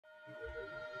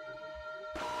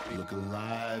Look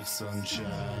alive,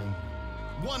 sunshine.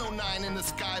 109 in the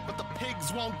sky, but the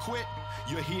pigs won't quit.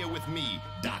 You're here with me,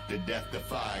 Dr. Death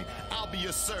Defying. I'll be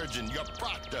your surgeon, your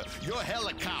proctor, your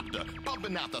helicopter,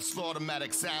 bumping out the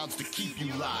slaughtermatic sounds to keep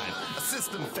you live. A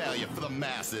system failure for the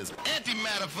masses,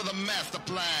 antimatter for the master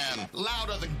plan.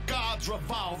 Louder than God's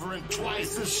revolver and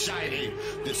twice as shiny.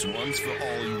 This one's for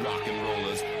all you rock and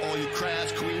rollers, all you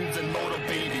crash queens and motor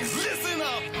babies. Listen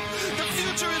up! The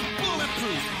future is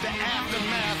bulletproof. The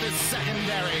aftermath is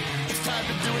secondary. It's time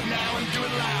to do it now and do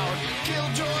it loud.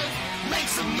 Killjoys, make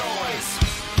some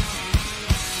noise.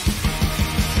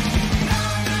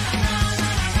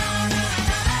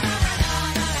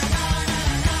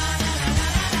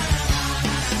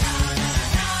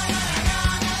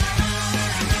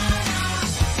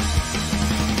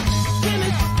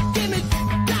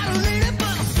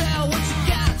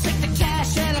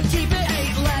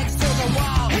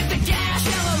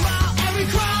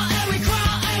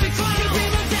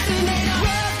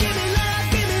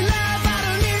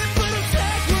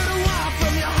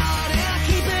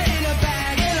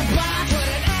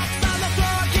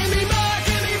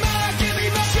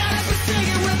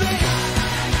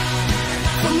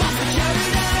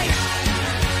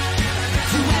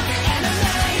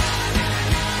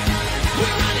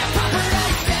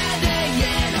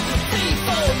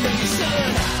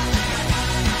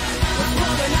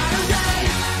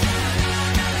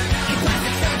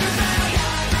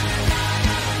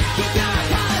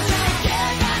 Yeah.